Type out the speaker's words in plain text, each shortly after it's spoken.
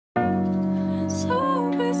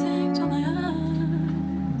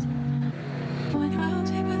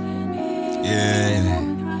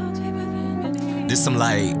This some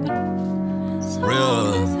like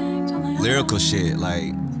real lyrical shit,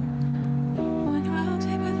 like.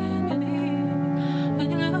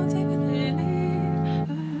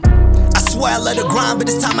 I love the grind, but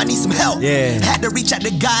this time I need some help. Had to reach out to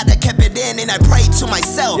God, I kept it in and I prayed to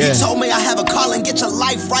myself. He told me I have a calling, get your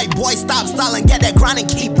life right, boy, stop stalling, get that grind and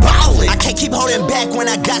keep ballin'. I can't keep holding back when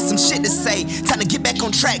I got some shit to say. Time to get back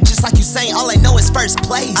on track, just like you saying, all I know is first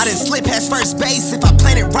place. I didn't slip past first base, if I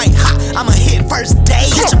plan it right, I'ma hit first day.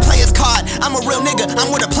 Get your player's card, I'm a real nigga,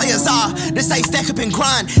 I'm where the players are. This ain't stack up and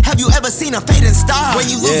grind, have you ever seen a fading star? When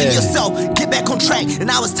you losing yourself, get back on track, and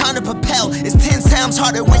now it's time to propel. It's 10 times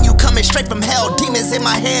harder when you coming straight from hell. Demons in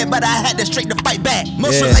my head, but I had the strength to fight back.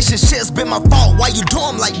 Most relationships been my fault, why you do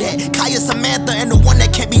them like that? Kaya, Samantha, and the one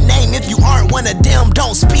that can't be named. If you aren't one of them,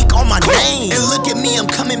 don't speak on my name. And look at me, I'm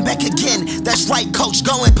coming back again. That's right, coach,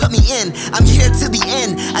 go and put me in. I'm here to the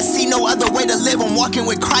end, I see no other way to live. I'm walking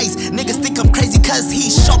with Christ. Niggas think I'm crazy cause he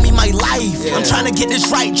showed me my life. I'm trying to get this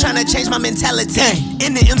right, trying to change my mentality.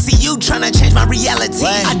 In the MCU, trying to change my reality.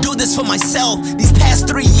 I do this for myself. These past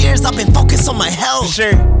 3 years, I've been focused on my health.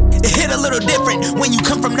 It hit a little different when you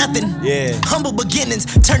come from nothing. Humble beginnings,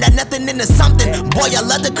 turn that nothing into something. Boy, I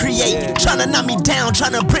love to create. Tryna knock me down,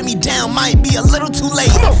 tryna bring me down. Might be a little too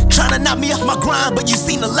late. Tryna knock me off my grind, but you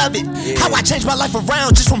seem to love it. How I changed my life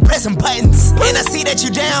around just from pressing buttons. And I see that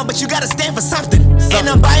you down, but you gotta stand for something. And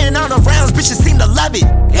I'm buying all the rounds, bitches seem to love it.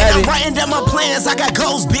 And I'm writing down my plans, I got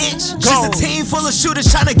goals, bitch. Just a team full of shooters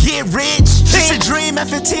tryna get rich. Just a dream at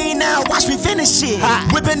 15 now, watch me finish it.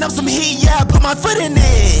 Whipping up some heat, yeah, put my foot in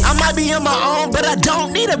it. I might be on my own, but I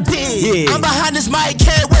don't need a bid. I'm behind this mic,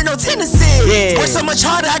 can't wear no tennis. Work so much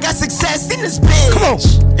harder, I got success in this bitch. Come on.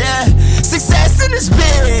 Success in this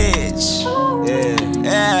bitch.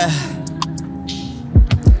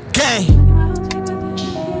 Gang.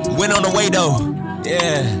 Went on the way though.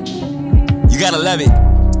 You gotta love it.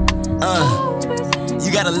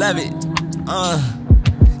 You gotta love it.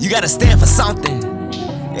 You gotta stand for something.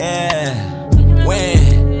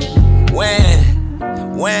 When